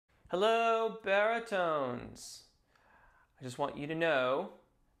Hello, baritones. I just want you to know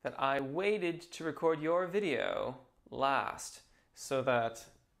that I waited to record your video last so that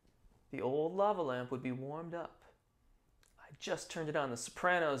the old lava lamp would be warmed up. I just turned it on. The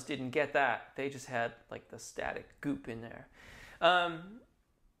Sopranos didn't get that. They just had like the static goop in there.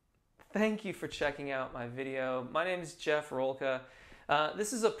 Thank you for checking out my video. My name is Jeff Rolka.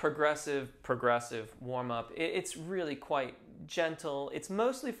 This is a progressive warm-up. It's really quite gentle. It's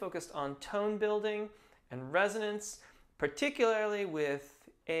mostly focused on tone building and resonance, particularly with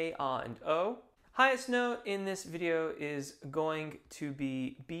A, Ah, and O. Highest note in this video is going to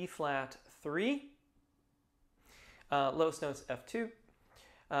be B flat 3. Lowest note's F2.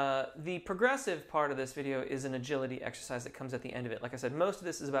 The progressive part of this video is an agility exercise that comes at the end of it. Like I said, most of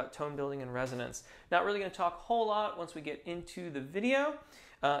this is about tone building and resonance. Not really going to talk a whole lot once we get into the video.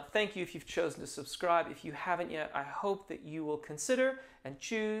 Thank you if you've chosen to subscribe. If you haven't yet, I hope that you will consider and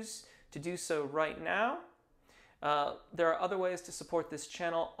choose to do so right now. There are other ways to support this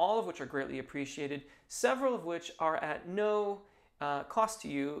channel, all of which are greatly appreciated, several of which are at no cost to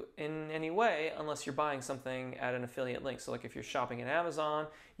you in any way unless you're buying something at an affiliate link. So like if you're shopping at Amazon,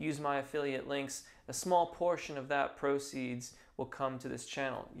 use my affiliate links. A small portion of that proceeds will come to this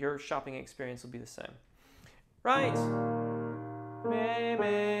channel. Your shopping experience will be the same. Right. Me,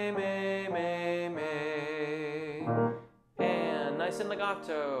 me, me, me, me. And nice and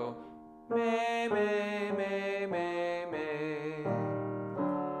legato. Me, me, me, me, me.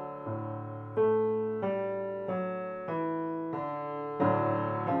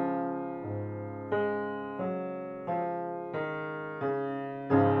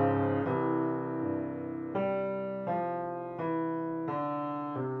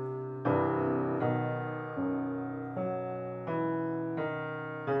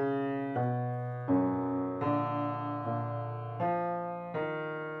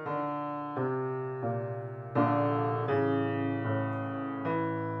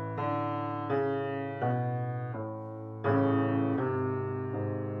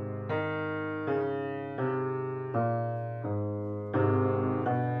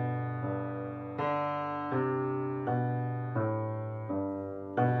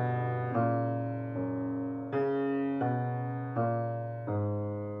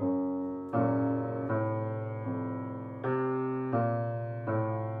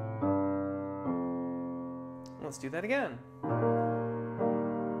 Let's do that again. And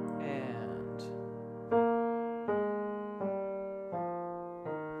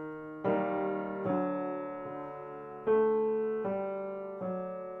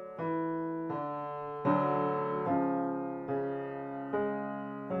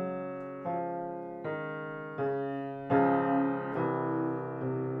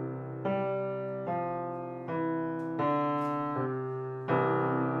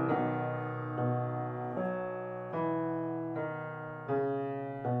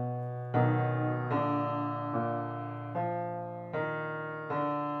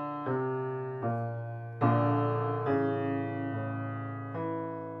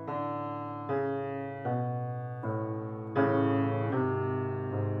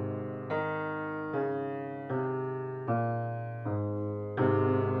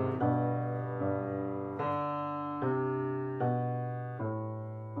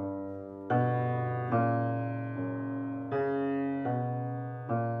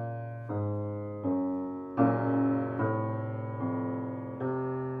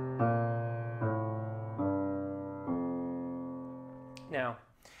now,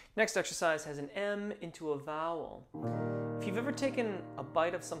 next exercise has an M into a vowel. If you've ever taken a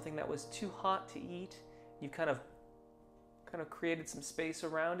bite of something that was too hot to eat, you've kind of created some space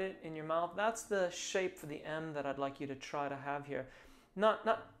around it in your mouth, that's the shape for the M that I'd like you to try to have here. Not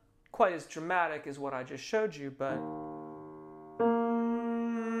quite as dramatic as what I just showed you, but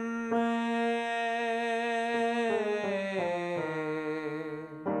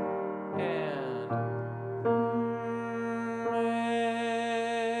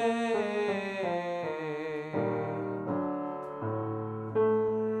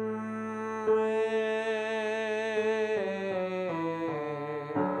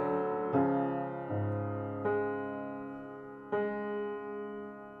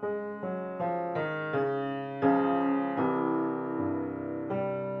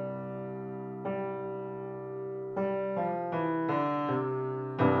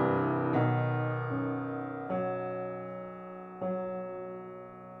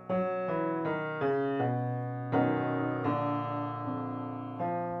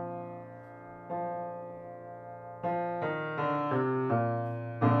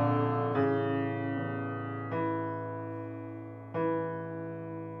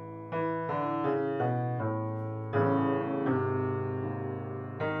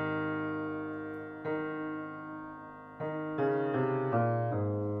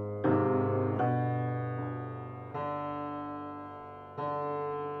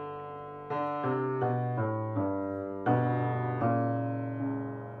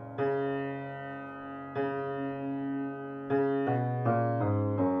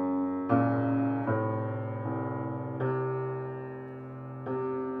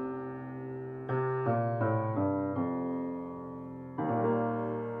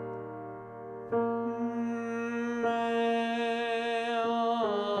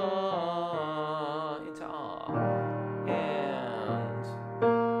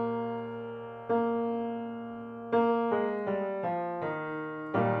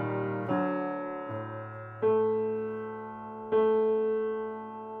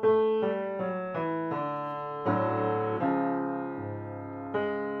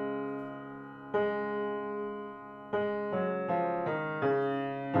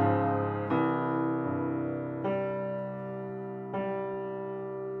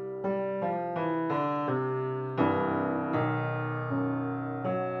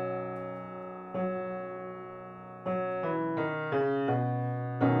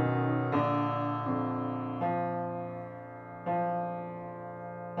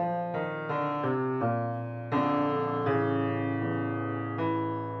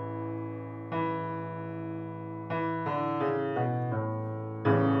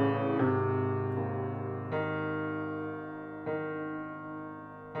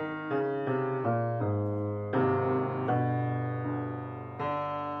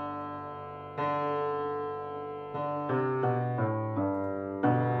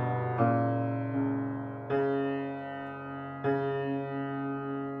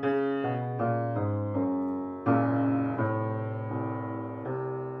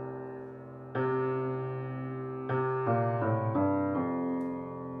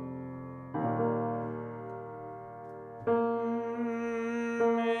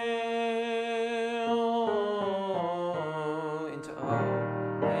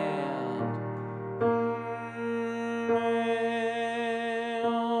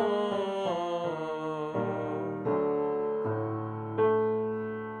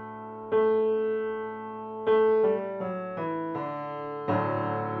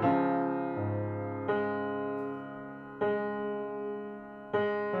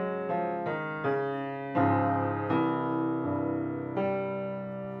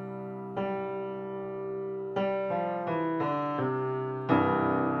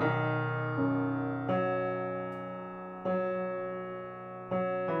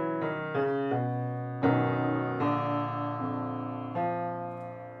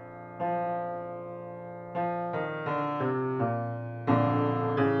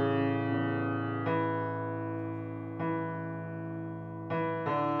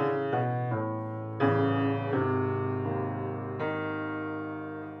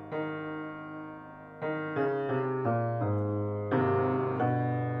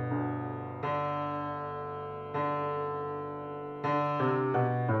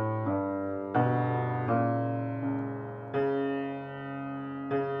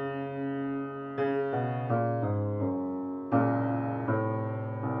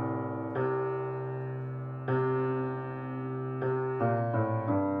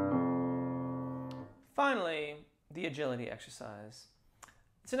agility exercise.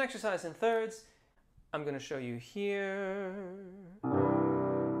 It's an exercise in thirds. I'm going to show you here.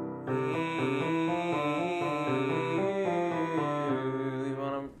 You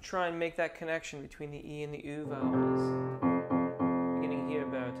want to try and make that connection between the E and the U vowels. Beginning here,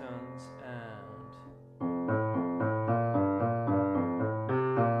 baritones,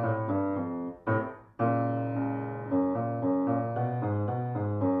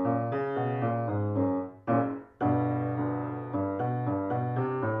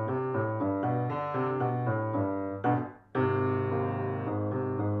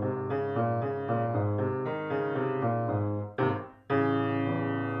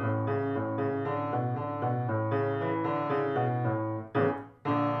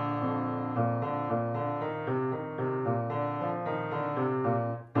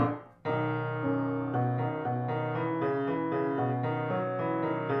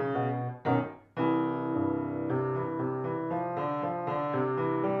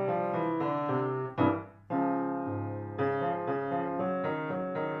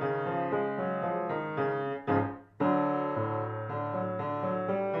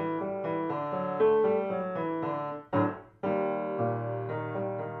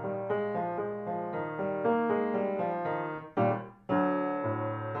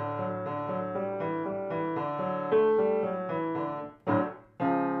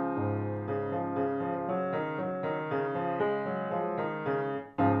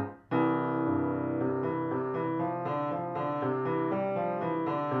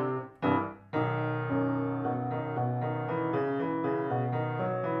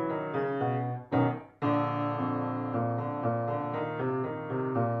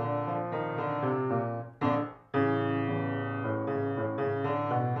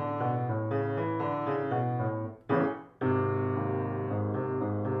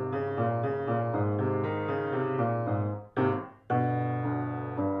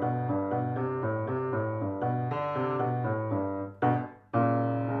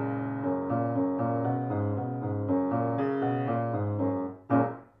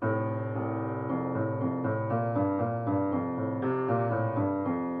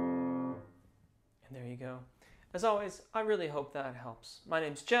 and there you go. As always, I really hope that helps. My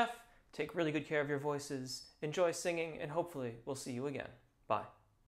name's Jeff. Take really good care of your voices, enjoy singing, and hopefully we'll see you again. Bye.